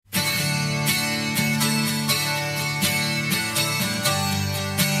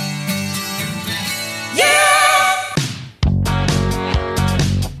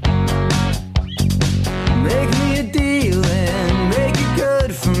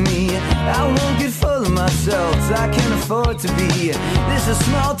I can afford to be. This is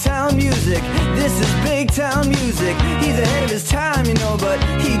small town music, this is big town music. He's ahead of his time, you know, but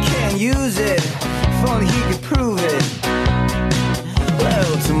he can't use it. If only he could prove it.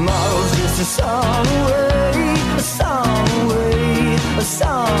 Well, tomorrow's just a song away, a song away, a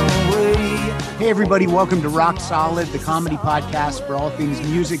song away. Hey everybody, welcome to Rock Solid, the comedy podcast for all things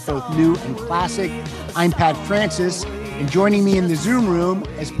music, both new and classic. I'm Pat Francis, and joining me in the Zoom room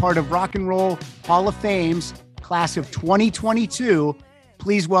as part of Rock and Roll Hall of Fame's class of 2022,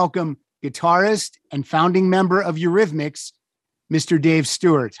 please welcome guitarist and founding member of Eurythmics, Mr. Dave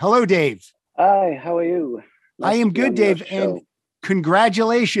Stewart. Hello, Dave. Hi, how are you? I am good, Dave, and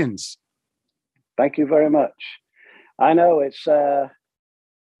congratulations. Thank you very much. I know it's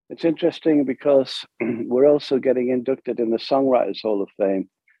interesting because we're also getting inducted in the Songwriters Hall of Fame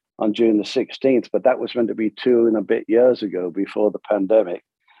on June the 16th, but that was meant to be 2 and a bit years ago before the pandemic.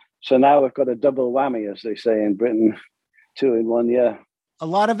 So now we've got a double whammy, as they say in Britain, 2 in 1 year. A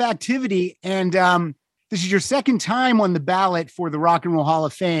lot of activity. And this is your second time on the ballot for the Rock and Roll Hall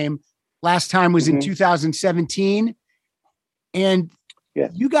of Fame. Last time was in 2017. And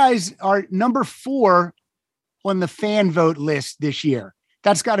you guys are number 4 on the fan vote list this year.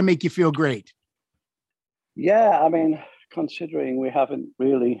 That's got to make you feel great. Yeah, I mean, considering we haven't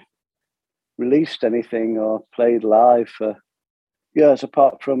really released anything or played live for years,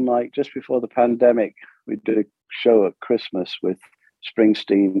 apart from like just before the pandemic, we did a show at Christmas with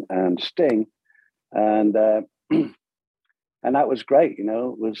Springsteen and Sting. And and that was great, you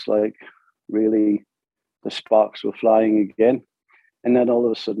know, it was like really the sparks were flying again. And then all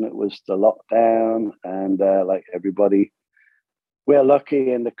of a sudden it was the lockdown and like everybody, we're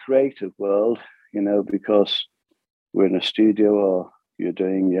lucky in the creative world, you know, because we're in a studio or you're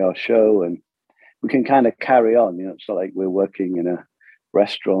doing your show and we can kind of carry on, you know, it's not like we're working in a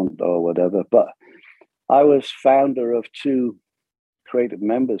restaurant or whatever. But I was founder of 2 creative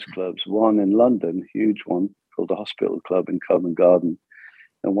members clubs, one in London, huge one called the Hospital Club in Covent Garden,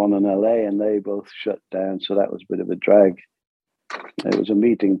 and one in LA, and they both shut down. So that was a bit of a drag. It was a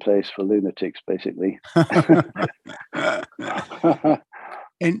meeting place for lunatics, basically.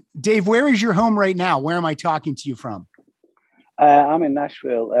 And Dave, where is your home right now? Where am I talking to you from? I'm in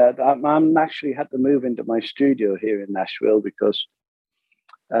Nashville. I'm actually had to move into my studio here in Nashville because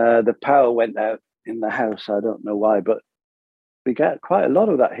the power went out in the house. I don't know why, but we get quite a lot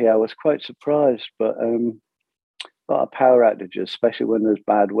of that here. I was quite surprised, but a lot of power outages, especially when there's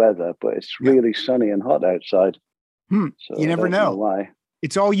bad weather. But it's really sunny and hot outside. So you never know why.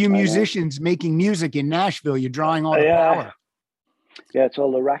 It's all you musicians making music in Nashville. You're drawing all the power. Yeah, it's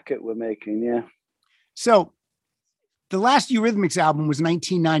all the racket we're making. Yeah. So the last Eurythmics album was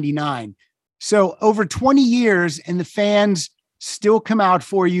 1999. So over 20 years and the fans still come out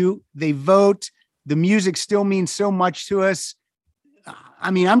for you. They vote. The music still means so much to us.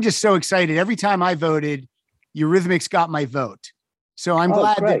 I mean, I'm just so excited. Every time I voted, Eurythmics got my vote. So I'm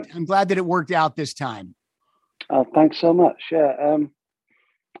glad that it worked out this time. Oh, thanks so much. Yeah.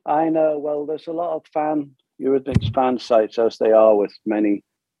 I know. Well, there's a lot of Eurythmics fan sites, as they are with many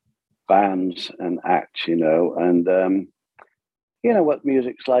bands and acts, you know, and you know what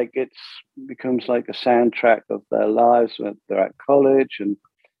music's like. It becomes like a soundtrack of their lives when they're at college. And,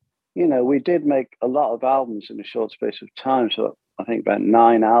 you know, we did make a lot of albums in a short space of time. So I think about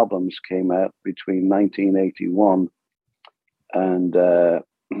 9 albums came out between 1981 and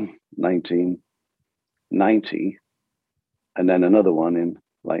 1990, and then another one in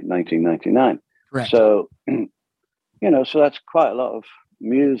like 1999. Correct. So, you know, so that's quite a lot of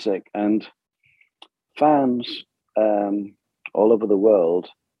music, and fans all over the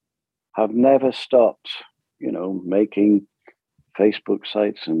world have never stopped, you know, making Facebook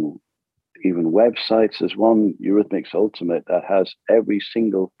sites and even websites. There's one, Eurythmics Ultimate, that has every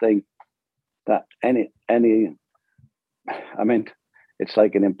single thing that I mean, it's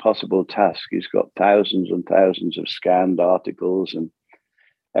like an impossible task. He's got thousands and thousands of scanned articles and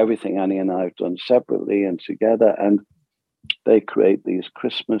everything Annie and I have done separately and together. And they create these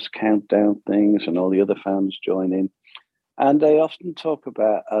Christmas countdown things and all the other fans join in. And they often talk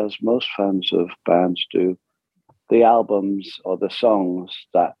about, as most fans of bands do, the albums or the songs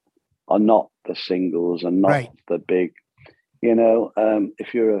that are not the singles and not the big, you know,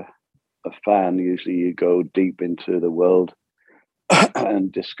 if you're a fan, usually you go deep into the world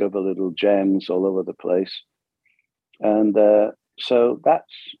and discover little gems all over the place. And so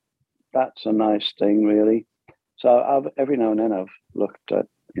that's a nice thing, really. So every now and then I've looked at,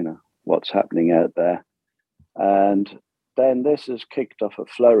 you know, what's happening out there. And then this has kicked off a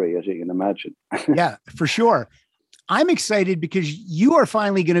flurry, as you can imagine. Yeah, for sure. I'm excited because you are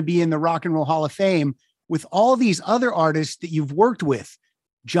finally going to be in the Rock and Roll Hall of Fame with all these other artists that you've worked with,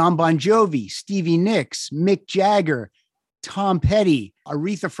 John Bon Jovi, Stevie Nicks, Mick Jagger, Tom Petty,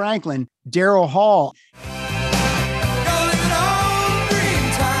 Aretha Franklin, Daryl Hall.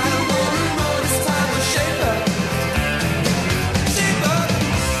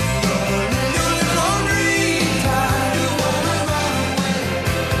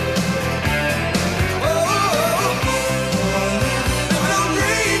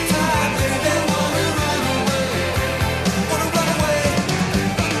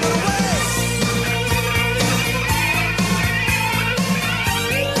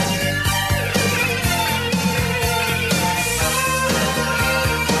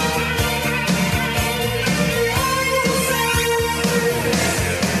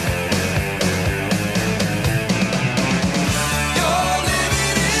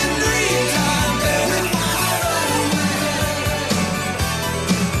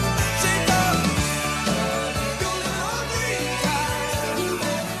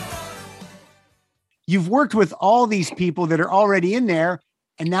 You've worked with all these people that are already in there,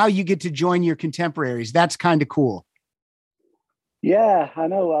 and now you get to join your contemporaries. That's kind of cool. Yeah, I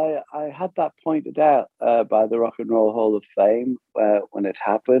know. I had that pointed out by the Rock and Roll Hall of Fame when it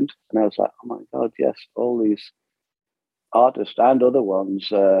happened. And I was like, oh my God, yes, all these artists and other ones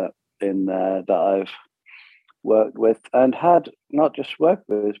in there that I've worked with and had not just worked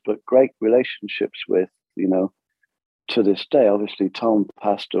with, but great relationships with, to this day. Obviously, Tom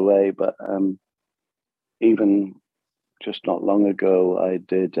passed away, but even just not long ago, I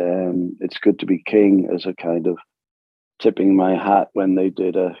did It's Good to Be King as a kind of tipping my hat when they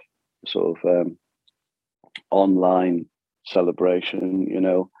did a sort of online celebration,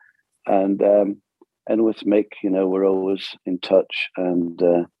 and with Mick, we're always in touch, and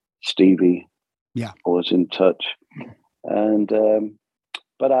Stevie, always in touch, and that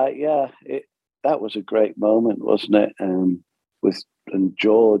was a great moment, wasn't it? And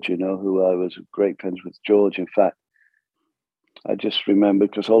George, who I was great friends with George. In fact, I just remember,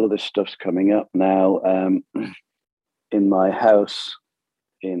 because all of this stuff's coming up now, in my house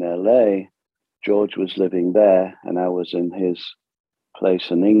in LA, George was living there and I was in his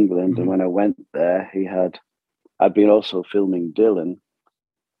place in England. Mm-hmm. And when I went there, I'd been also filming Dylan.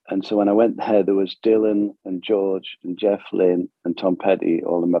 And so when I went there was Dylan and George and Jeff Lynne and Tom Petty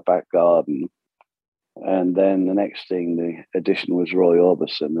all in my back garden. And then the next thing, the addition was Roy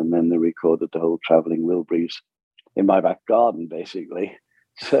Orbison, and then they recorded the whole Traveling Wilburys in my back garden, basically.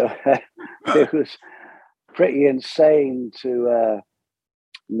 So it was pretty insane to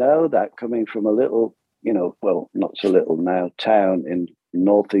know that, coming from a little, well, not so little now, town in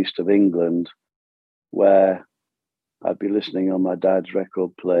northeast of England, where I'd be listening on my dad's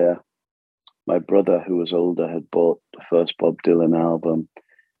record player. My brother, who was older, had bought the first Bob Dylan album,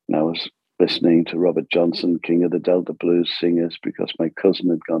 and I was listening to Robert Johnson, King of the Delta Blues Singers, because my cousin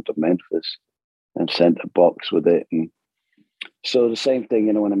had gone to Memphis and sent a box with it. And so the same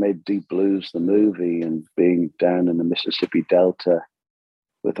thing, when I made Deep Blues, the movie, and being down in the Mississippi Delta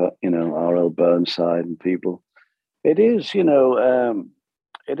with, R.L. Burnside and people, it is,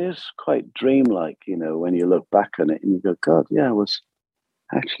 it is quite dreamlike, when you look back on it and you go, God, yeah, I was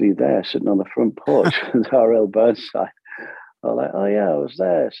actually there sitting on the front porch with R.L. Burnside. I'm like, oh yeah, I was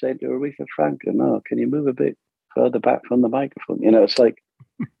there saying to Aretha Franklin, oh, can you move a bit further back from the microphone? It's like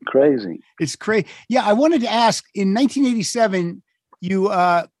crazy. It's crazy. Yeah, I wanted to ask, in 1987, you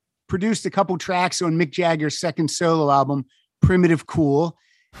produced a couple tracks on Mick Jagger's second solo album, Primitive Cool.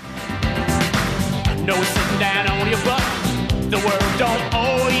 No sitting down on your butt, the world don't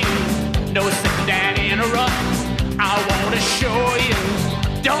owe you. No sitting down in a rut, I want to show you.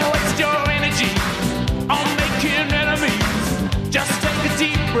 Don't waste your energy on making enemies. Just take a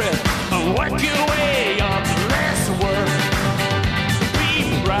deep breath and work your way up. Less work,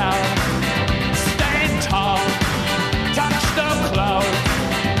 be proud, stand tall, touch the clouds.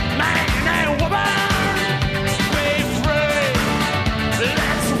 Man and woman, be free.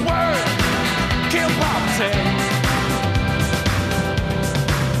 Let's work, kill poverty.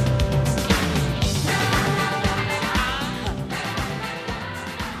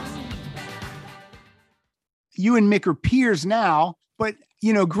 You and Mick are peers now, but,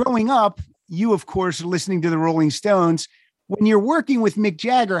 growing up, you, of course, are listening to the Rolling Stones. When you're working with Mick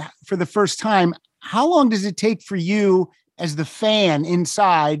Jagger for the first time, how long does it take for you as the fan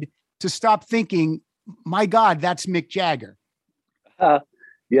inside to stop thinking, my God, that's Mick Jagger?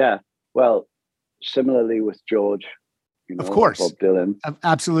 Yeah. Well, similarly with George, of course, Bob Dylan.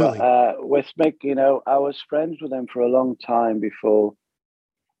 Absolutely. But, with Mick, I was friends with him for a long time before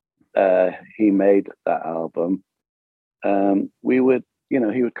he made that album. We would, he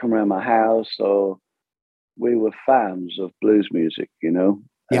would come around my house, or we were fans of blues music, you know.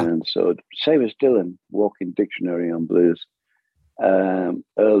 Yeah. And so same as Dylan, walking dictionary on blues,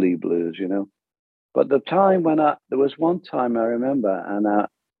 early blues, you know. But the time when there was one time I remember, and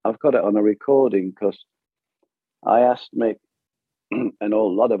I've got it on a recording because I asked Mick and a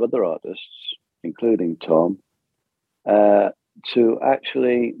lot of other artists, including Tom, to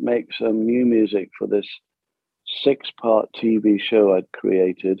actually make some new music for this 6-part TV show I'd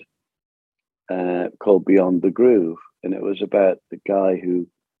created called Beyond the Groove. And it was about the guy who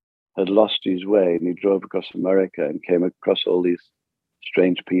had lost his way and he drove across America and came across all these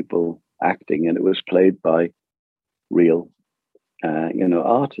strange people acting, and it was played by real,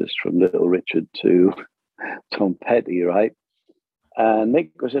 artists from Little Richard to Tom Petty, right? And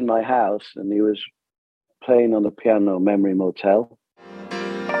Mick was in my house and he was playing on the piano Memory Motel.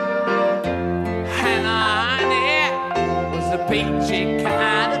 Hannah was a peachy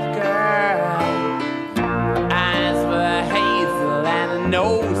kind of girl. Eyes were hazel and a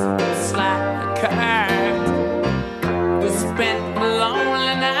nose was like a curd. We spent a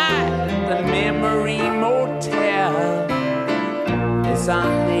lonely night at the Memory Motel. It's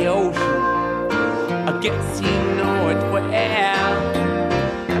on the ocean, I guess you know it well.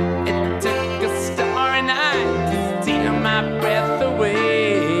 It took a starry night to steal my breath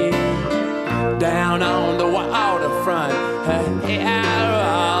away. Down on the waterfront, her hair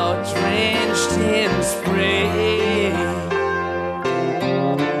all drenched in spray.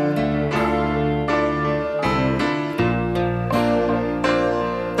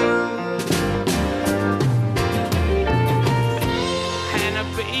 Hannah,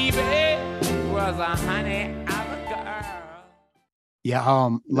 baby, was a honey of a girl. Yeah.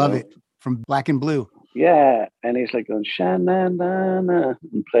 Love it. From Black and Blue. Yeah, and he's like going sha-na-na-na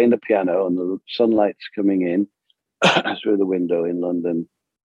and playing the piano, and the sunlight's coming in through the window in London.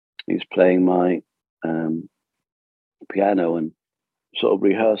 He's playing my piano and sort of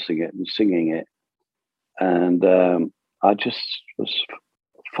rehearsing it and singing it, and I just was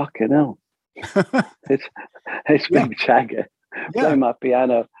fucking hell. it's Mick Jagger playing my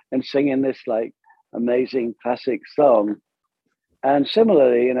piano and singing this like amazing classic song. And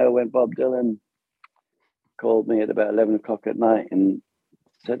similarly, you know, when Bob Dylan called me at about 11 o'clock at night and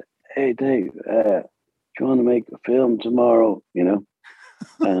said, "Hey, Dave, do you want to make a film tomorrow?" You know,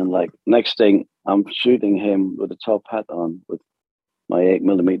 and like next thing, I'm shooting him with a top hat on with my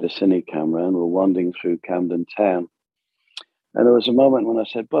 8mm cine camera, and we're wandering through Camden Town. And there was a moment when I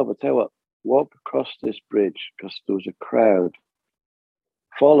said, "Bob, I'll tell you what, walk across this bridge," because there was a crowd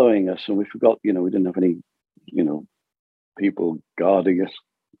following us, and we forgot, you know, we didn't have any, you know, people guarding us,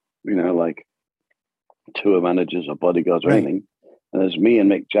 you know, like tour managers or bodyguards or anything. And there's me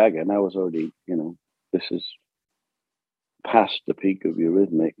and Mick Jagger, and I was already, you know, this is past the peak of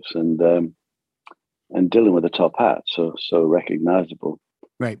Eurythmics, and Dylan with a top hat, so recognizable.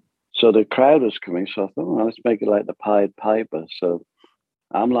 Right. So the crowd was coming, so I thought, well, let's make it like the Pied Piper. So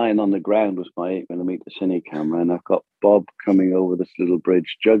I'm lying on the ground with my 8mm cine camera, and I've got Bob coming over this little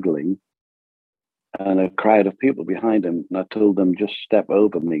bridge juggling, and a crowd of people behind him. And I told them, just step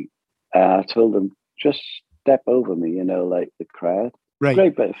over me. Just step over me, you know, like the crowd. Right.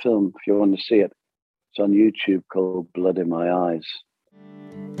 Great bit of film if you want to see it. It's on YouTube called Blood in My Eyes.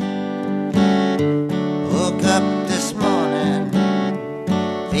 Woke up this morning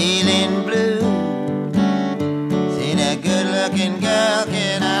feeling blue. Seen a good-looking girl,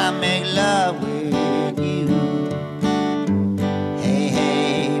 can I make love with you? Hey,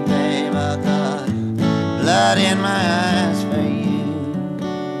 hey, babe, I got blood in my eyes for you.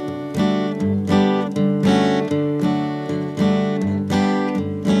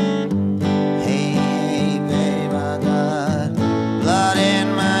 Hey, hey, babe, I got blood in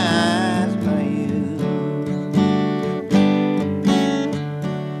my eyes for you.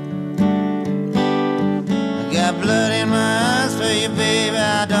 I got blood in my eyes for you, baby.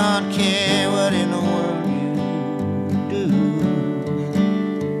 I don't care what in the world you do.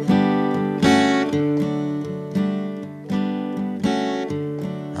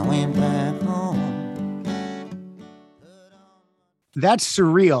 I went back home. That's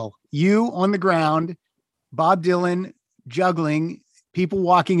surreal. You on the ground, Bob Dylan juggling, people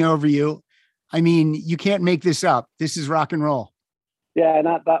walking over you. I mean, you can't make this up. This is rock and roll. Yeah, and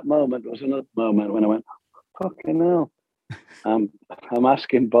at that moment was another moment when I went, fucking hell. I'm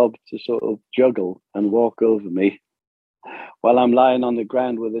asking Bob to sort of juggle and walk over me while I'm lying on the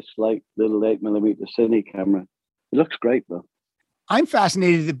ground with this like little 8mm cine camera. It looks great though. I'm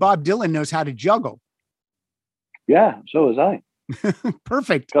fascinated that Bob Dylan knows how to juggle. Yeah, so was I.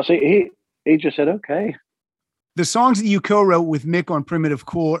 Perfect. Because he just said, okay. The songs that you co-wrote with Mick on Primitive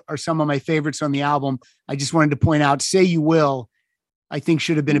Cool are some of my favorites on the album. I just wanted to point out, Say You Will, I think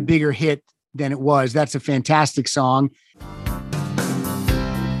should have been a bigger hit than it was. That's a fantastic song.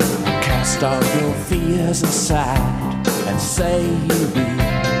 Cast all your fears aside and say you will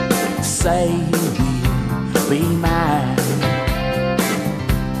be mine,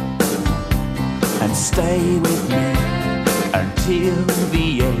 and stay with me until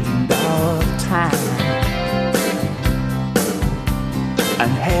the end of time,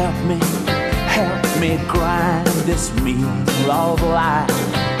 and help me grind this meal of life.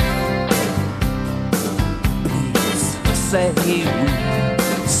 Please say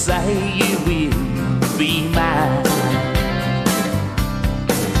you will be mine.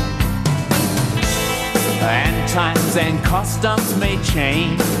 And times and customs may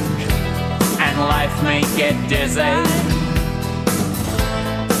change, and life may get dizzy.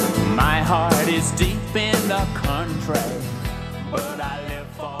 My heart is deep in the country, but I live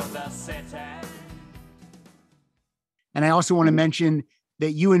for the city. And I also want to mention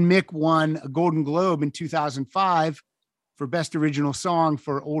that you and Mick won a Golden Globe in 2005 for Best Original Song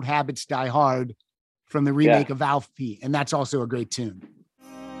for Old Habits Die Hard from the remake of Alfie. And that's also a great tune.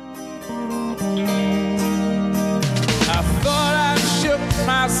 I thought I shook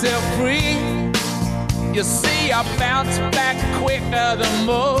myself free. You see, I bounce back quicker than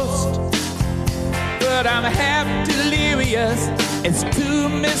most, but I'm half delirious. It's too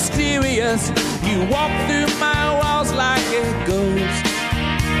mysterious. You walk through my walls like a ghost,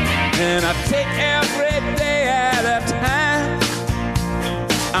 and I take every day at a time.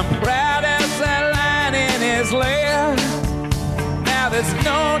 I'm proud as a lion in his lair. Now there's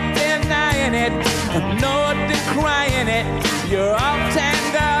no denying it, no decrying it. You're all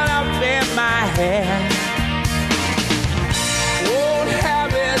tangled up in my hair. Old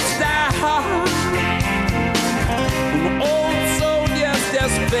habits die hard. Old soldiers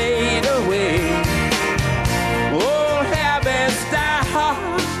just fade away. Old habits die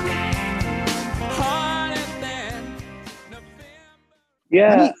hard. Harder than November.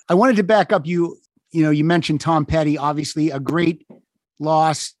 Yeah. I wanted to back up. You mentioned Tom Petty, obviously a great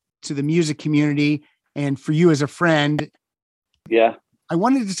loss to the music community and for you as a friend. Yeah. I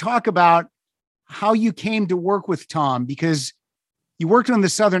wanted to talk about how you came to work with Tom, because you worked on the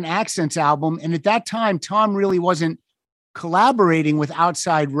Southern Accents album. And at that time, Tom really wasn't collaborating with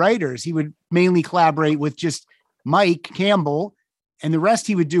outside writers. He would mainly collaborate with just Mike Campbell, and the rest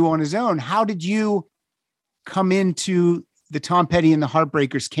he would do on his own. How did you come into the Tom Petty and the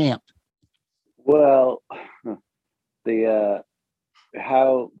Heartbreakers camp? Well,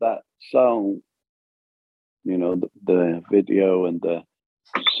 how that song, the video and the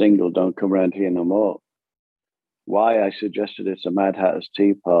single "Don't Come Around Here No More," why I suggested it's a Mad Hatter's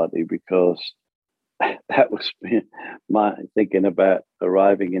Tea Party, because that was my thinking about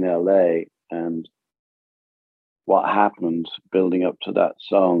arriving in LA, and what happened building up to that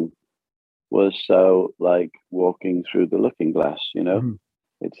song was so like walking through the looking glass, Mm-hmm.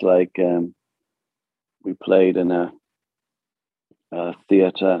 It's like we played in a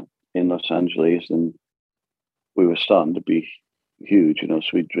theater in Los Angeles, and we were starting to be huge,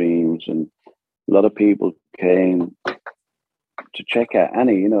 Sweet Dreams, and a lot of people came to check out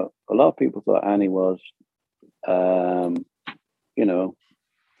Annie. A lot of people thought Annie was, a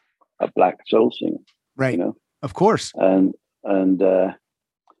black soul singer, right? Of course, and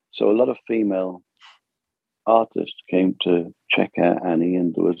so a lot of female artists came to check out Annie,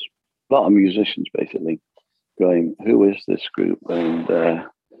 and there was a lot of musicians basically going, "Who is this group, and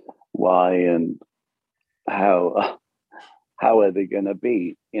why, and how are they going to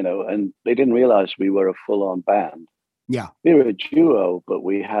be?" And they didn't realize we were a full-on band. Yeah, we were a duo, but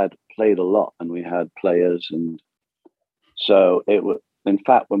we had played a lot, and we had players, and so it was. In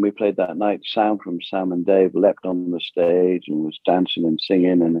fact, when we played that night, Sam from Sam and Dave leapt on the stage and was dancing and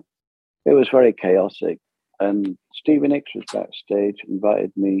singing, and it was very chaotic. And Stevie Nicks was backstage,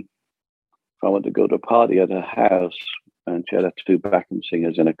 invited me if I wanted to go to a party at her house, and she had 2 backing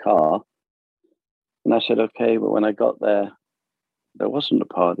singers in a car. And I said, okay, but when I got there wasn't a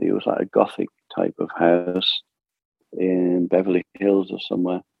party. It was like a gothic type of house in Beverly Hills or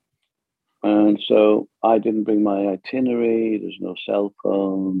somewhere. And so I didn't bring my itinerary. There's no cell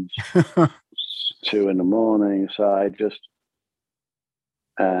phones. It's 2 a.m. So I just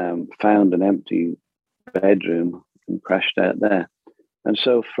found an empty bedroom and crashed out there. And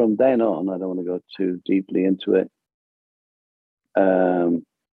so from then on, I don't want to go too deeply into it.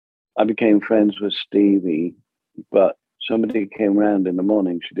 I became friends with Stevie, but somebody came round in the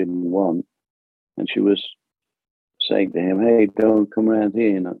morning she didn't want, and she was saying to him, "Hey, don't come around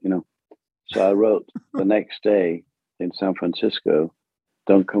here," So I wrote the next day in San Francisco,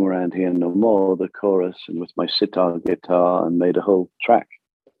 "Don't Come Around Here No More," the chorus, and with my sitar guitar, and made a whole track.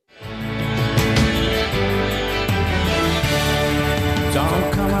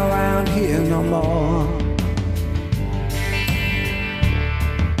 Don't come around here no more.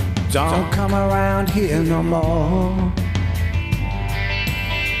 Don't come around here no more.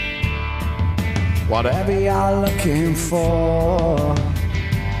 Whatever you're looking for,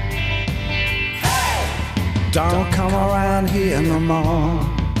 don't come around here no more.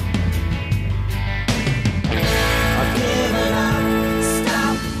 I've given up,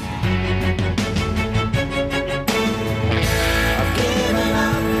 stop. I've given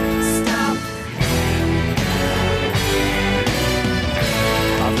up, stop.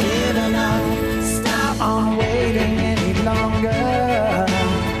 I've given up, stop on waiting any longer.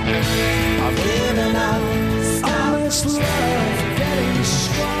 I've given up, stop. All this love getting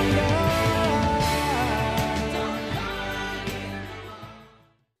stronger.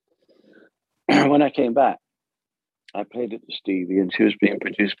 When I came back, I played it to Stevie, and she was being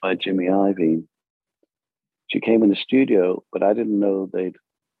produced by Jimmy Iovine. She came in the studio, but I didn't know they'd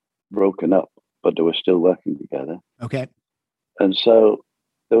broken up, but they were still working together. Okay. And so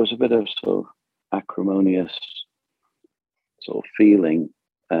there was a bit of sort of acrimonious sort of feeling,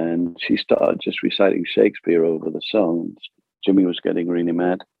 and she started just reciting Shakespeare over the songs. Jimmy was getting really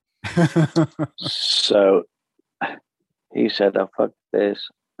mad. So he said, "Oh, fuck this.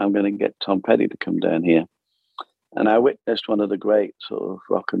 I'm going to get Tom Petty to come down here." And I witnessed one of the great sort of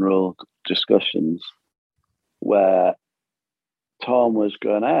rock and roll discussions where Tom was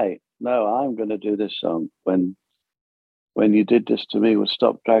going, "Hey, no, I'm going to do this song. When you did this to me, was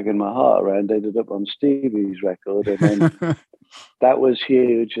Stop Dragging My Heart Around," ended up on Stevie's record. And then that was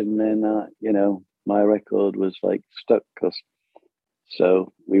huge. And then, my record was like stuck.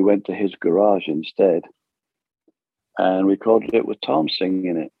 So we went to his garage instead and recorded it with Tom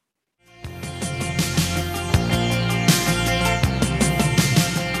singing it.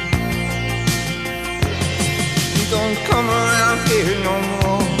 Don't come around here no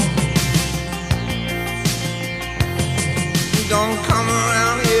more. Don't come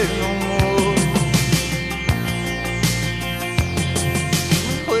around here no more.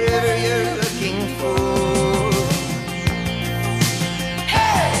 Whatever you're looking for.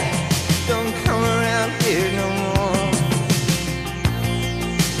 Hey! Don't come around here no more.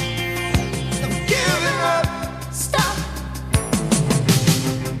 I'm giving up. Stop.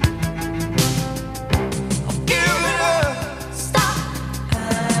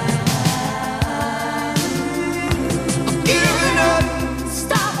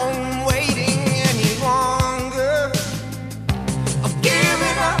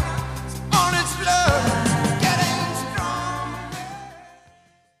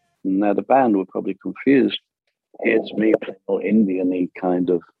 Now the band were probably confused. Here's me playing all Indian-y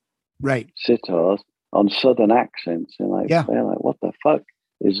kind of Right. sitars on southern accents, and they're like, "What the fuck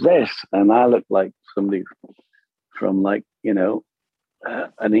is this?" And I look like somebody from an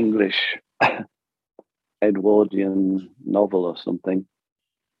English Edwardian novel or something.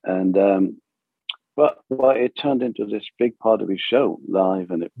 And but it turned into this big part of his show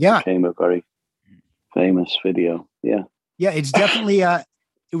live, and it became a very famous video. Yeah. It's definitely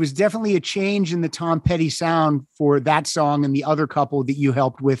it was definitely a change in the Tom Petty sound for that song and the other couple that you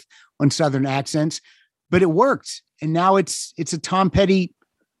helped with on Southern Accents, but it worked. And now it's a Tom Petty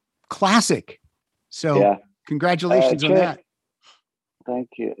classic. So congratulations on that. Thank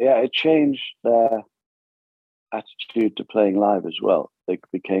you. Yeah, it changed their attitude to playing live as well. It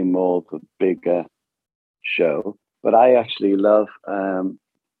became more of a bigger show. But I actually love, when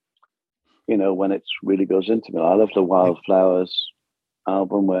it really goes intimate. I love the Wildflowers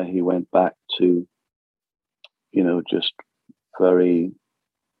album where he went back to, just very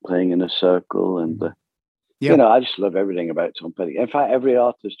playing in a circle. And, I just love everything about Tom Petty. In fact, every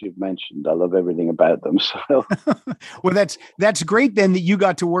artist you've mentioned, I love everything about them. So, well, that's great then that you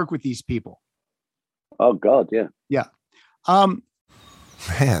got to work with these people. Oh God. Yeah. Yeah. Man,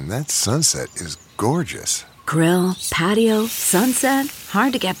 that sunset is gorgeous. Grill, patio, sunset.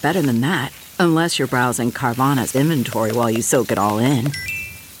 Hard to get better than that. Unless you're browsing Carvana's inventory while you soak it all in.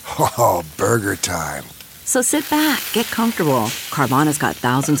 Oh, burger time. So sit back, get comfortable. Carvana's got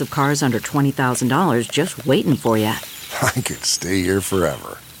thousands of cars under $20,000 just waiting for you. I could stay here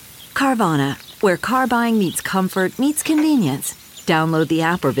forever. Carvana, where car buying meets comfort meets convenience. Download the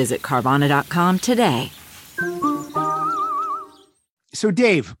app or visit Carvana.com today. So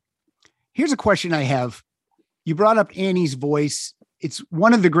Dave, here's a question I have. You brought up Annie's voice. It's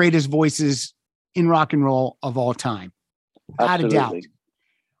one of the greatest voices in rock and roll of all time. Without a doubt.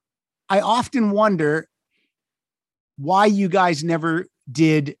 I often wonder why you guys never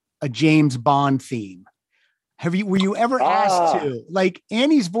did a James Bond theme. Were you ever asked to? Like,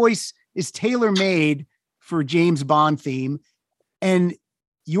 Annie's voice is tailor-made for James Bond theme, and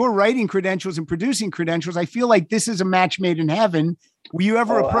your writing credentials and producing credentials, I feel like this is a match made in heaven. Were you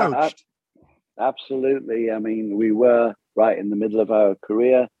ever approached? Absolutely. I mean, we were right in the middle of our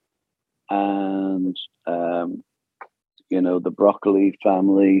career, and the Broccoli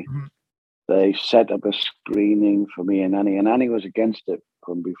family, they set up a screening for me and Annie was against it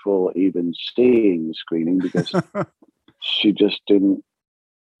from before even seeing the screening because she just didn't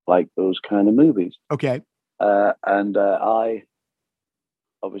like those kind of movies. Okay. And I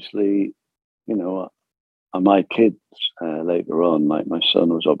obviously, my kids later on, my son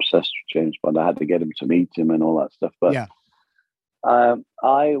was obsessed with James Bond. I had to get him to meet him and all that stuff. But yeah.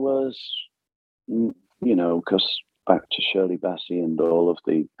 I was, because back to Shirley Bassey and all of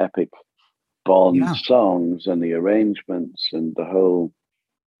the epic Bond songs and the arrangements and the whole,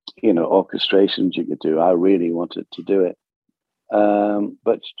 orchestrations you could do. I really wanted to do it.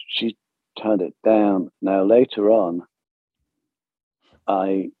 But she turned it down. Now, later on,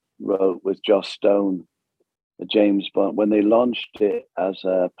 I wrote with Joss Stone, the James Bond, when they launched it as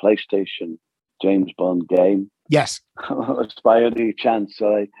a PlayStation James Bond game. Yes. It was my only chance.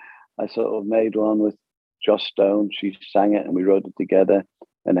 So I sort of made one with Joss Stone. She sang it and we wrote it together.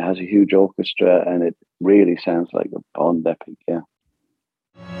 And it has a huge orchestra and it really sounds like a Bond epic, yeah.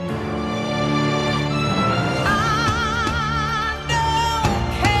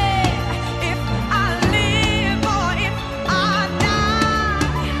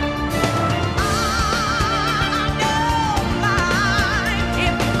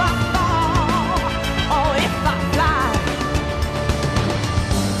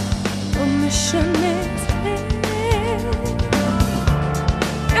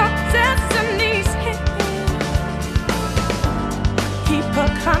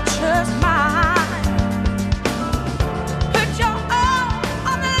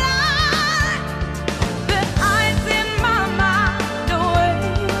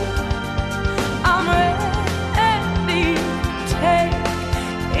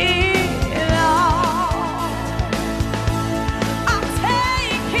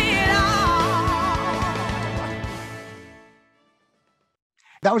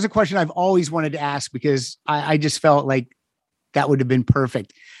 That was a question I've always wanted to ask because I just felt like that would have been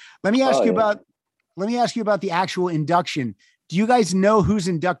perfect. Let me ask you about the actual induction. Do you guys know who's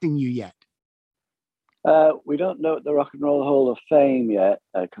inducting you yet? We don't know at the Rock and Roll Hall of Fame yet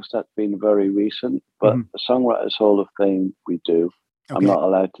because that's been very recent. But the Songwriters Hall of Fame, we do. Okay. I'm not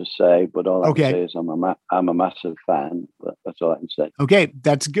allowed to say, but all I can say is I'm a massive fan. But that's all I can say. Okay,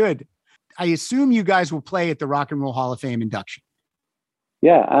 that's good. I assume you guys will play at the Rock and Roll Hall of Fame induction.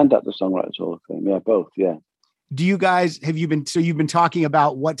 Yeah, and at the Songwriters Hall of Fame. Yeah, both. Yeah. Do you guys you've been talking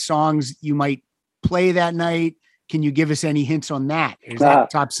about what songs you might play that night? Can you give us any hints on that? Is that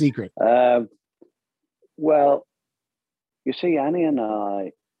top secret? Well, you see, Annie and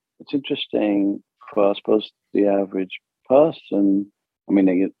I, it's interesting for, I suppose, the average person. I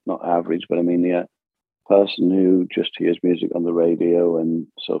mean, not average, but I mean the person who just hears music on the radio and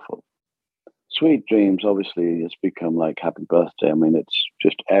so forth. Sweet Dreams obviously has become like Happy Birthday. I mean, it's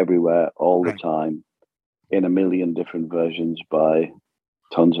just everywhere all the time in a million different versions by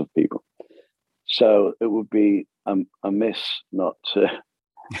tons of people. So it would be a miss not to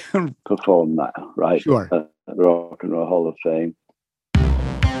perform that, right? Sure. At the Rock and Roll Hall of Fame.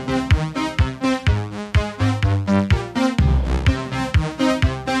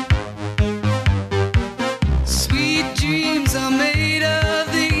 Sweet dreams are made of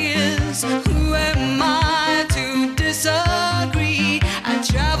these. Who am I to disagree? I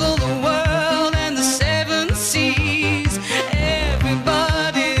travel the world and the seven seas.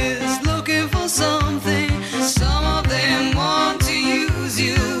 Everybody's looking for something. Some of them want to use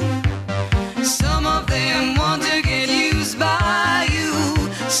you. Some of them want to get used by you.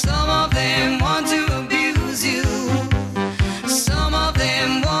 Some of them want to abuse you. Some of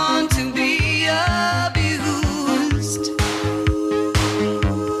them want to be abused.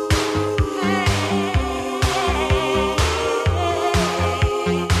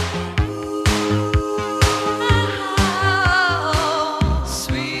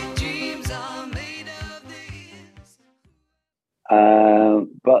 Sweet dreams are made of this.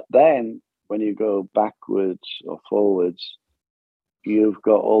 But then when you go backwards or forwards, you've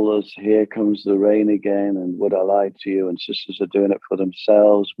got all those Here Comes the Rain Again and Would I Lie to You and Sisters Are Doing It for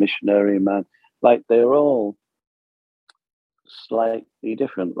Themselves, Missionary Man. Like they're all slightly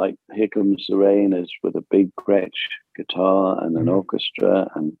different. Like Here Comes the Rain is with a big Gretsch guitar and an orchestra,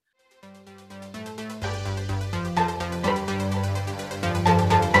 and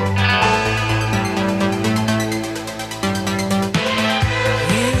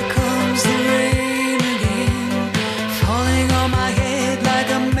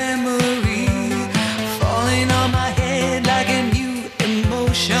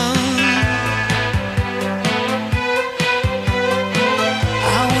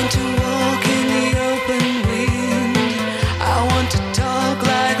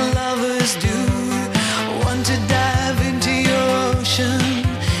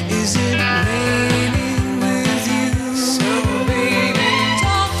Is it raining with you? So baby,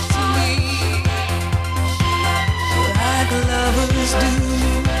 talk to me like lovers do.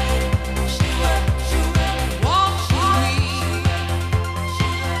 Walk with me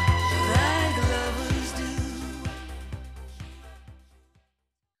like lovers do.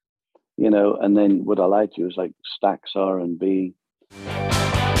 You know, and then Would I Lie to You is like Stax R&B.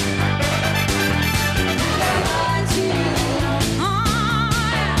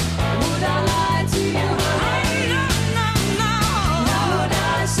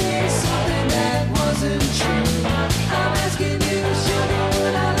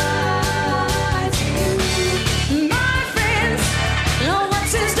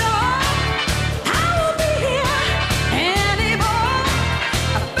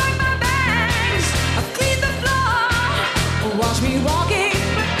 Watch me walking,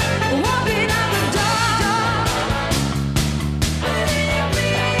 walking out the door. Believe me,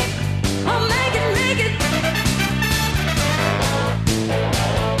 I'll make it, make it.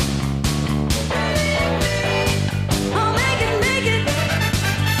 Believe me, I'll make it, make it.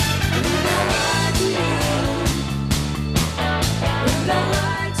 Would I lie to you? Would I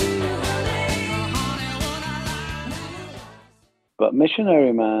lie to you, honey? Honey, would I lie to you? But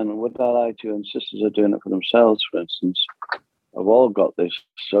Missionary Man, Would I Lie to You, and Sisters Are Doing It for Themselves, for instance, have all got this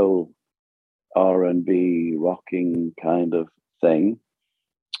soul R&B rocking kind of thing.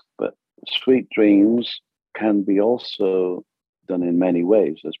 But Sweet Dreams can be also done in many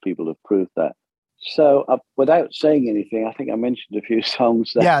ways, as people have proved that. So without saying anything, I think I mentioned a few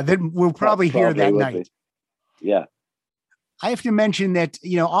songs. Then we'll probably hear that night. Yeah. I have to mention that,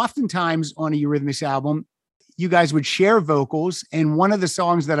 oftentimes on a Eurythmics album, you guys would share vocals. And one of the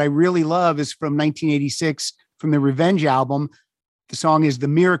songs that I really love is from 1986 from the Revenge album. The song is The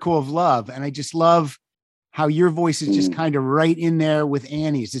Miracle of Love. And I just love how your voice is just kind of right in there with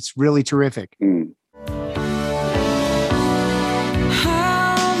Annie's. It's really terrific.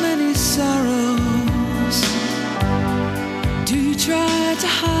 How many sorrows do you try to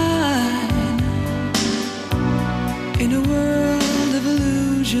hide in a world of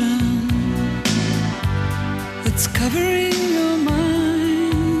illusion that's covering your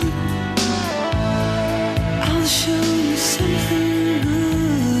mind? I'll show you something good.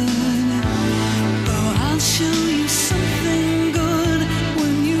 Oh, I'll show you something good.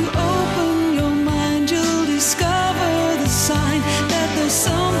 When you open your mind, you'll discover the sign that there's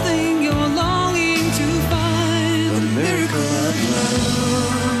something you're longing to find. The miracle of love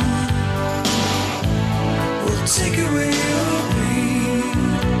will take away your pain.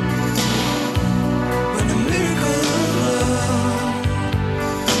 When the miracle of love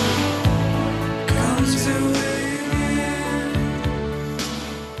comes away again.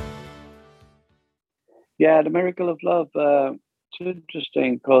 Yeah, The Miracle of Love. It's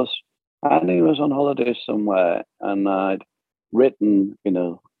interesting because Annie was on holiday somewhere and I'd written,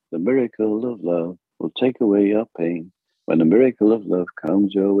 The miracle of love will take away your pain. When the miracle of love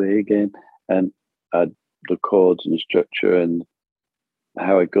comes your way again. And the chords and structure and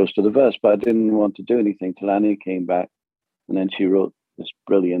how it goes to the verse. But I didn't want to do anything till Annie came back. And then she wrote this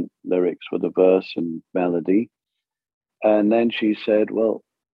brilliant lyrics for the verse and melody. And then she said, well,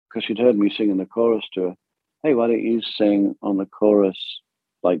 because she'd heard me singing the chorus to her, hey, why don't you sing on the chorus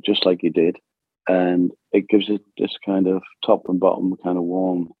just like you did? And it gives it this kind of top and bottom kind of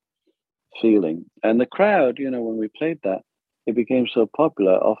warm feeling. And the crowd, when we played that, it became so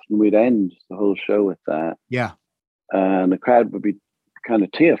popular. Often we'd end the whole show with that. Yeah. And the crowd would be kind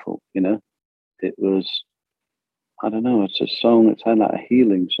of tearful, It was, I don't know, it's a song, it's kind of like a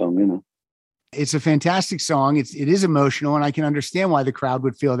healing song, It's a fantastic song. It is emotional, and I can understand why the crowd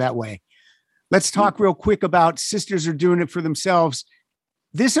would feel that way. Let's talk real quick about Sisters Are Doing It for Themselves.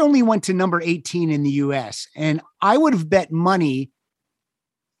 This only went to number 18 in the US, and I would have bet money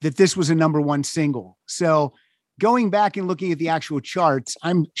that this was a number one single. So going back and looking at the actual charts,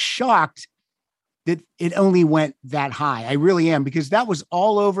 I'm shocked that it only went that high. I really am, because that was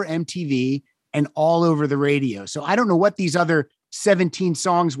all over MTV and all over the radio. So I don't know what these other 17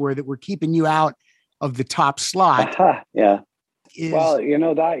 songs were that were keeping you out of the top slot. Yeah. Well,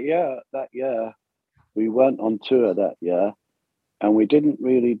 that year, we weren't on tour that year, and we didn't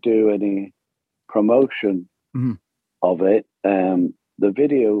really do any promotion of it. The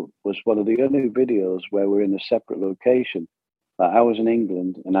video was one of the only videos where we're in a separate location. I was in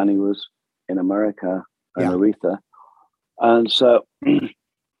England and Annie was in America and Aretha. And so,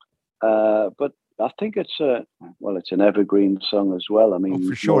 but I think it's an evergreen song as well. I mean,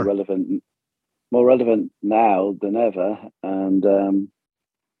 for sure. More relevant now than ever. And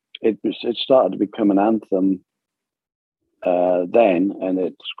it started to become an anthem then, and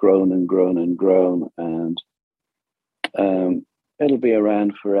it's grown and grown and grown, and it'll be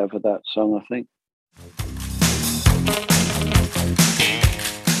around forever, that song, I think.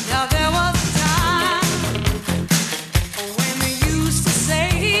 Now there was a time when we used to say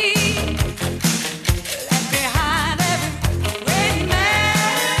that behind every great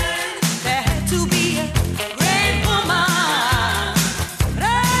man there had to be a great woman. But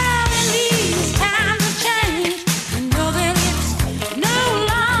all in these times of change, I know that it's no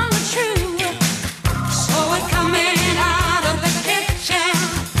longer true. So we're coming out of the kitchen,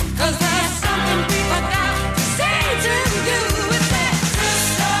 'cause there's something we forgot to say to you. It's that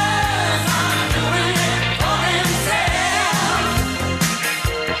sisters are doing it for themselves,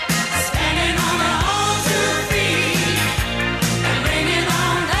 standing on their own two feet and ringing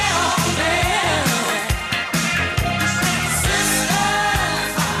on their own bell.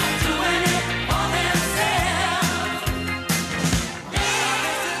 Sisters are doing it for themselves.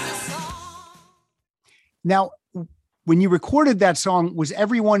 This is a song. Now, when you recorded that song, was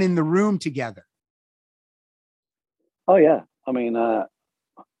everyone in the room together? Oh yeah, I mean,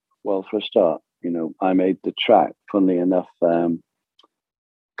 well, for a start, I made the track. Funnily enough,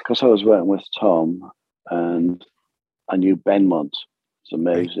 because I was working with Tom, and I knew Benmont, was an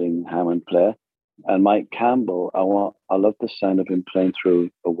amazing Hammond player, and Mike Campbell. I love the sound of him playing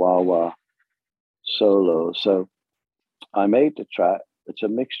through a wah-wah solo. So I made the track. It's a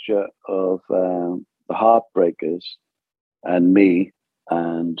mixture of the Heartbreakers and me,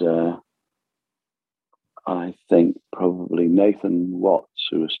 and I think probably Nathan Watts,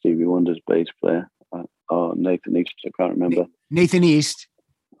 who was Stevie Wonder's bass player, or Nathan East, I can't remember. Nathan East,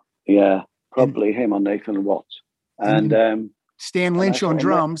 Yeah, probably him or Nathan Watts, and Stan Lynch on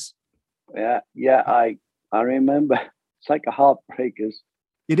drums. I remember. It's like a Heartbreakers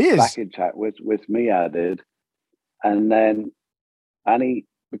It is. backing track with me added, and then Annie,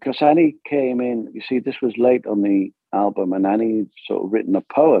 because Annie came in. You see, this was late on the album, and Annie sort of written a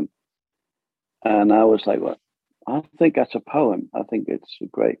poem, and I was like, "Well, I don't think that's a poem. I think it's a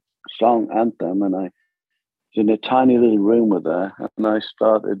great song anthem." And I was in a tiny little room with her, and I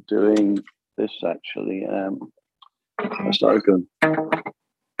started doing this. Actually, I started going,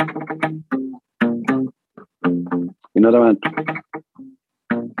 you know that one.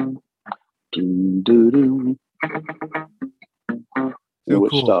 Doo, doo, doo. It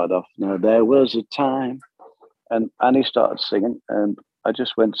would start off. Now there was a time, and Annie started singing, and I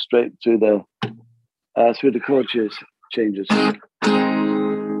just went straight through the chord changes.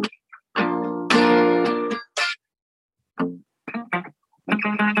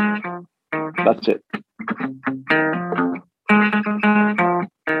 That's it.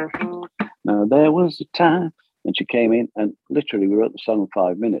 Now there was a time, and she came in, and literally we wrote the song in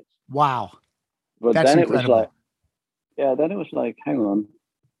 5 minutes. Wow. But That's then incredible. then it was like, hang on.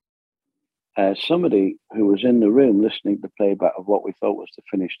 Somebody who was in the room listening to playback of what we thought was the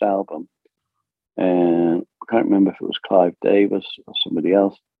finished album, and I can't remember if it was Clive Davis or somebody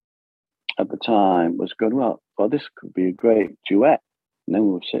else at the time, was going, well, this could be a great duet. And then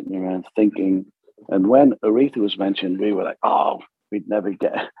we were sitting around thinking, and when Aretha was mentioned, we were like, oh, we'd never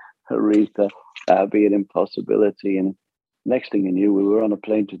get Aretha. That would be an impossibility. And next thing you knew, we were on a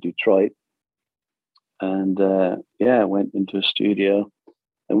plane to Detroit, and went into a studio.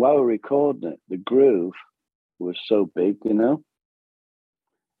 And while we were recording it, the groove was so big, that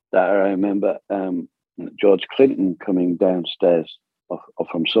I remember George Clinton coming downstairs or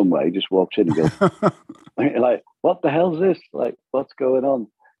from somewhere. He just walks in and goes, like, what the hell's this? Like, what's going on?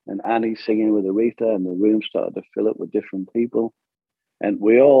 And Annie singing with Aretha, and the room started to fill up with different people. And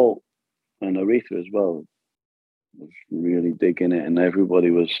we all, and Aretha as well, was really digging it. And everybody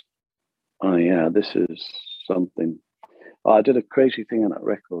was, oh yeah, this is something. I did a crazy thing on that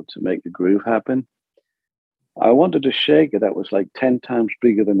record to make the groove happen. I wanted a shaker that was like 10 times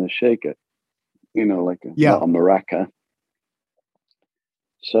bigger than a shaker, like not a maraca.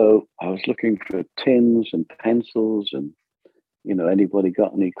 So I was looking for tins and pencils, and anybody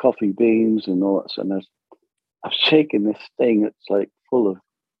got any coffee beans and all that. And I'm shaking this thing that's like full of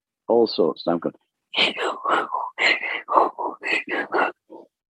all sorts. And I'm going,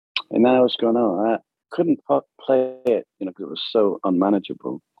 and then I was going, I couldn't play it, because it was so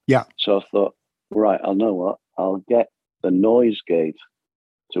unmanageable. Yeah. So I thought, right, I'll know what. I'll get the noise gate.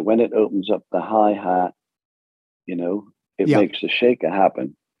 So when it opens up the hi-hat, it makes the shaker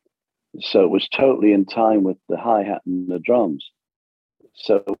happen. So it was totally in time with the hi-hat and the drums.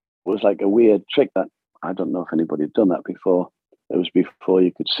 So it was like a weird trick that I don't know if anybody had done that before. It was before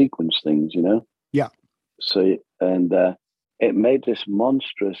you could sequence things, Yeah. So, and it made this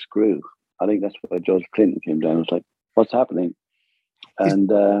monstrous groove. I think that's where George Clinton came down. It was like, what's happening. And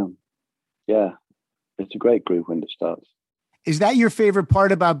yeah, it's a great groove when it starts. Is that your favorite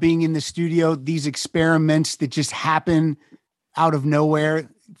part about being in the studio? These experiments that just happen out of nowhere,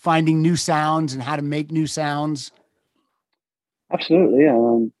 finding new sounds and how to make new sounds? Absolutely. Yeah.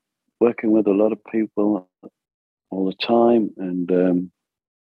 I'm working with a lot of people all the time. And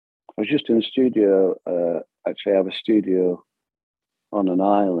I was just in a studio. Actually, I have a studio on an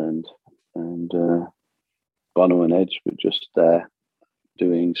island, and Bono and Edge were just there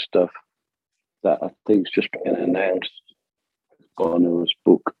doing stuff that I think's just been announced. Bono's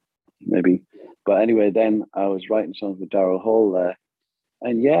book, maybe. But anyway, then I was writing songs with Daryl Hall there.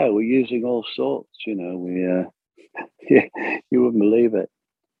 And yeah, we're using all sorts, you know. You wouldn't believe it.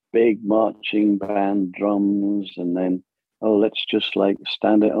 Big marching band drums, and then, oh, let's just like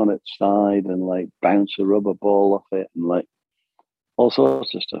stand it on its side and like bounce a rubber ball off it and like all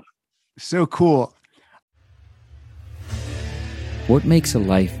sorts of stuff. So cool. What makes a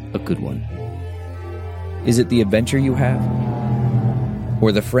life a good one? Is it the adventure you have?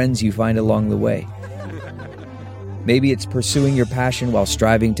 Or the friends you find along the way? Maybe it's pursuing your passion while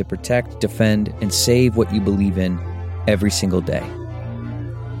striving to protect, defend, and save what you believe in every single day.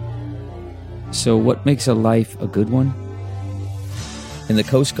 So what makes a life a good one? In the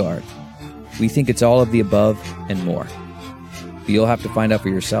Coast Guard, we think it's all of the above and more. But you'll have to find out for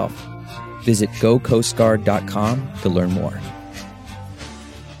yourself. Visit gocoastguard.com to learn more.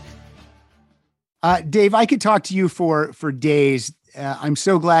 Dave, I could talk to you for days. I'm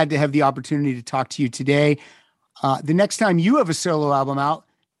so glad to have the opportunity to talk to you today. The next time you have a solo album out,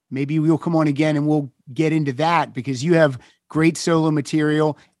 maybe we'll come on again and we'll get into that, because you have great solo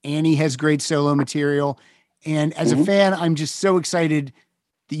material. Annie has great solo material. And as a fan, I'm just so excited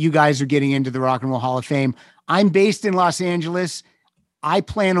that you guys are getting into the Rock and Roll Hall of Fame. I'm based in Los Angeles. I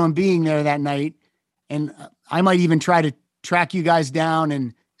plan on being there that night. And I might even try to track you guys down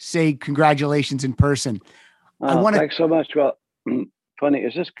and say congratulations in person. Thanks so much. Well, funny,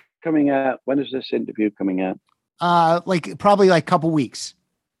 is this coming out? When is this interview coming out? Probably a couple weeks.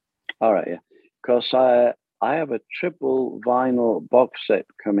 All right, yeah. Because I have a triple vinyl box set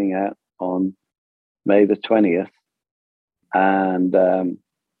coming out on May the 20th. And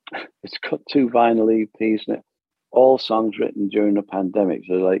it's got 2 vinyl EPs in it, all songs written during the pandemic.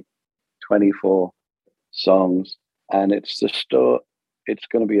 So like 24 songs. And it's going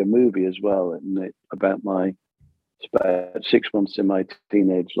to be a movie as well, and about 6 months in my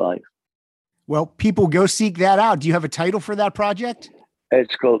teenage life. Well, people, go seek that out. Do you have a title for that project?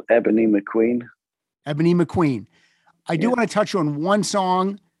 It's called Ebony McQueen. Ebony McQueen. I do want to touch on one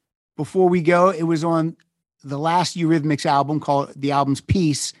song before we go. It was on the last Eurythmics album, called the album's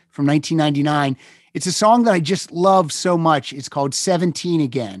Peace, from 1999. It's a song that I just love so much. It's called 17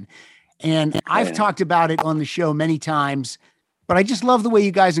 Again. And I've talked about it on the show many times, but I just love the way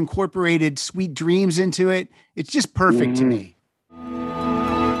you guys incorporated Sweet Dreams into it. It's just perfect to me.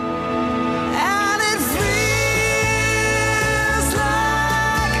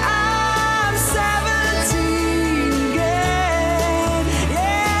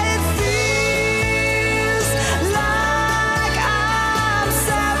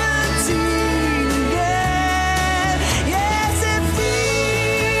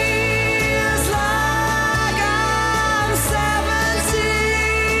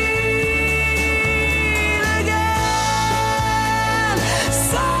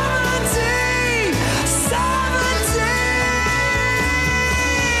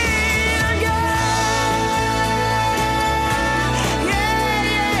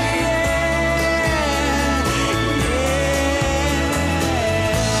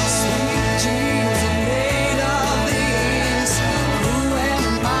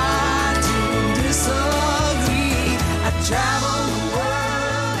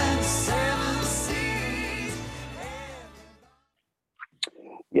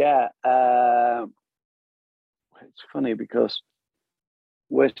 Yeah, it's funny because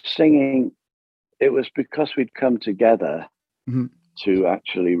we're singing. It was because we'd come together to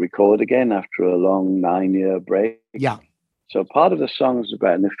actually record again after a long 9-year break. Yeah. So part of the song is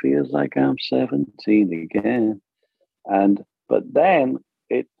about, and it feels like I'm 17 again. But then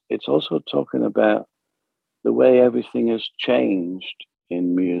it's also talking about the way everything has changed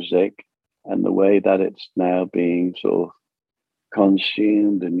in music and the way that it's now being sort of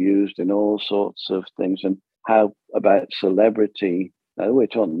consumed and used in all sorts of things, and how about celebrity. Now we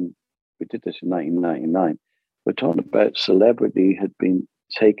did this in 1999. We're talking about celebrity had been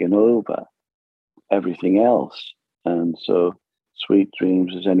taken over everything else. And so Sweet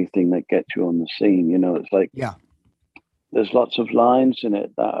Dreams is anything that gets you on the scene. You know, it's like, there's lots of lines in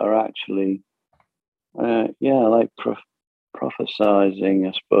it that are actually like prophesizing,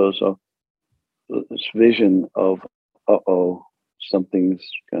 I suppose, of this vision of, something's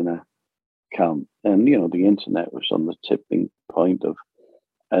gonna come. And the internet was on the tipping point of,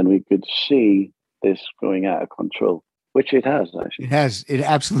 and we could see this going out of control, which it has actually. It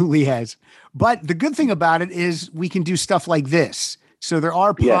absolutely has. But the good thing about it is we can do stuff like this. So there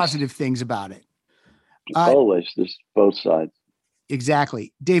are positive things about it. Always, there's both sides.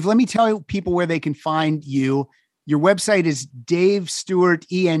 Exactly. Dave, let me tell people where they can find you. Your website is Dave Stewart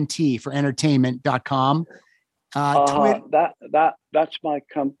ENT for entertainment.com. That's my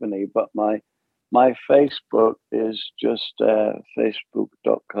company, but my Facebook is just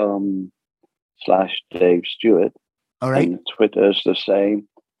facebook.com/Dave Stewart. All right. And Twitter's the same,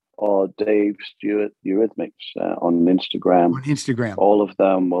 or Dave Stewart Eurythmics on Instagram. On Instagram. All of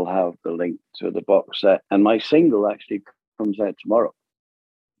them will have the link to the box set. And my single actually comes out tomorrow.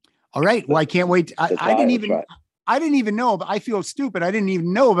 All right. Well, I can't wait. I didn't even know, but I feel stupid. I didn't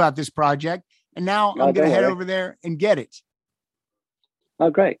even know about this project. And now I'm going to head over there and get it. Oh,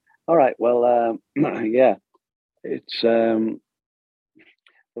 great. All right. Well, yeah, it's the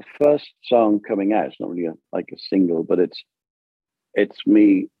first song coming out. It's not really like a single, but it's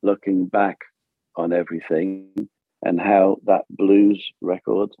me looking back on everything and how that blues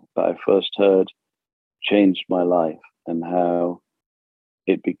record that I first heard changed my life and how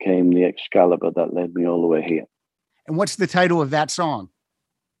it became the Excalibur that led me all the way here. And what's the title of that song?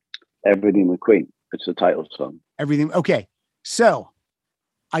 Everything McQueen. It's the title song. Everything. Okay. So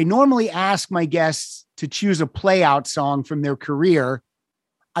I normally ask my guests to choose a play out song from their career.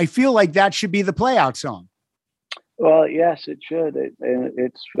 I feel like that should be the play out song. Well, yes, it should.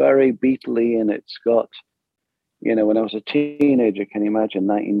 It's very Beatley, and it's got, when I was a teenager, can you imagine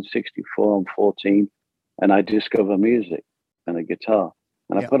 1964, I'm 14, and I discover music and a guitar.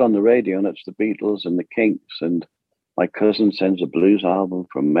 And I put on the radio, and it's the Beatles and the Kinks, and my cousin sends a blues album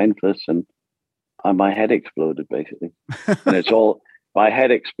from Memphis, and my head exploded, basically. And it's all, my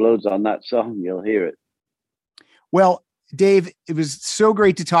head explodes on that song. You'll hear it. Well, Dave, it was so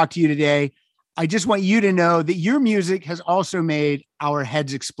great to talk to you today. I just want you to know that your music has also made our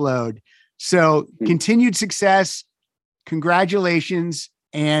heads explode. So continued success, congratulations,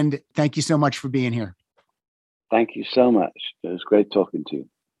 and thank you so much for being here. Thank you so much. It was great talking to you.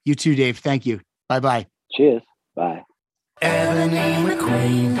 You too, Dave. Thank you. Bye-bye. Cheers. Bye. Ebony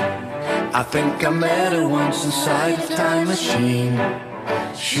McQueen, I think I met her once inside a time machine.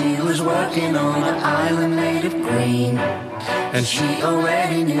 She was working on an island made of green, and she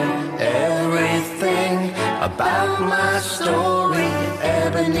already knew everything about my story.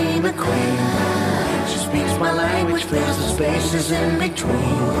 Ebony McQueen, she speaks my language, fills the spaces in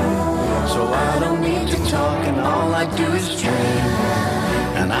between. So I don't need to talk, and all I do is dream.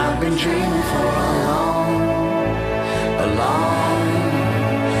 And I've been dreaming for a long time.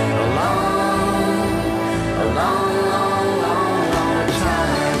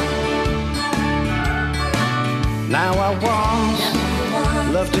 Now I once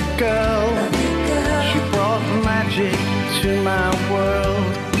loved a girl. She brought magic to my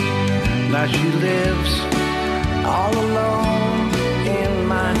world. Now she lives all alone in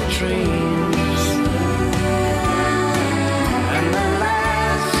my dreams. And the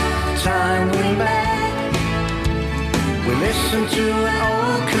last time we met, we listened to an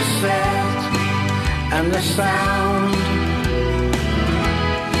old cassette, and the sound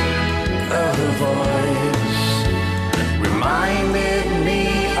of her voice reminded me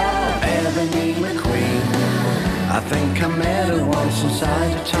of Ebony McQueen. I think I met her once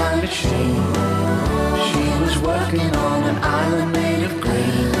inside a time machine. She was working on an island made of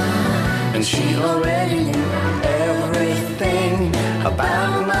green, and she already knew everything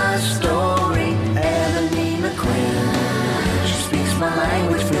about my story. Ebony McQueen, she speaks my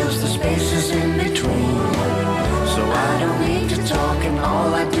language, fills the spaces in between. So I don't need to talk, and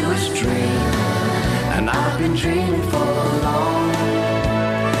all I do is dream. And I've been dreaming for a long time.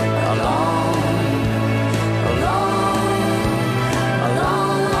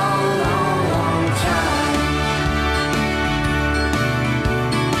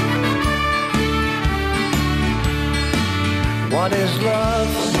 What is love?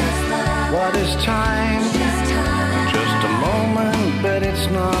 What is time? Just a moment, but it's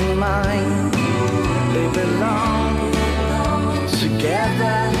not mine. They belong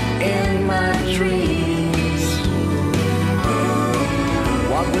together in my dreams.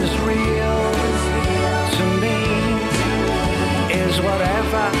 What was real to me is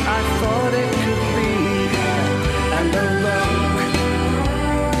whatever I thought it could be. And the look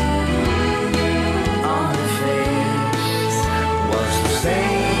on her face was the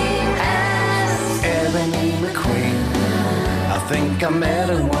same as think I met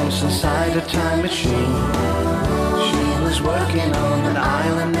her once inside a time machine. She was working on an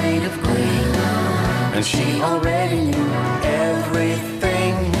island made of green, and she already knew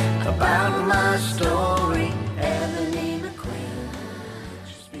everything about my story. Ebony McQueen,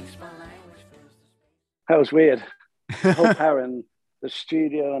 she speaks my language first. That was weird. The whole power in the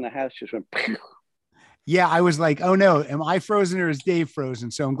studio and the house just went. Pew. Yeah, I was like, oh no, am I frozen or is Dave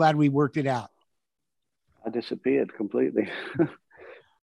frozen? So I'm glad we worked it out. I disappeared completely.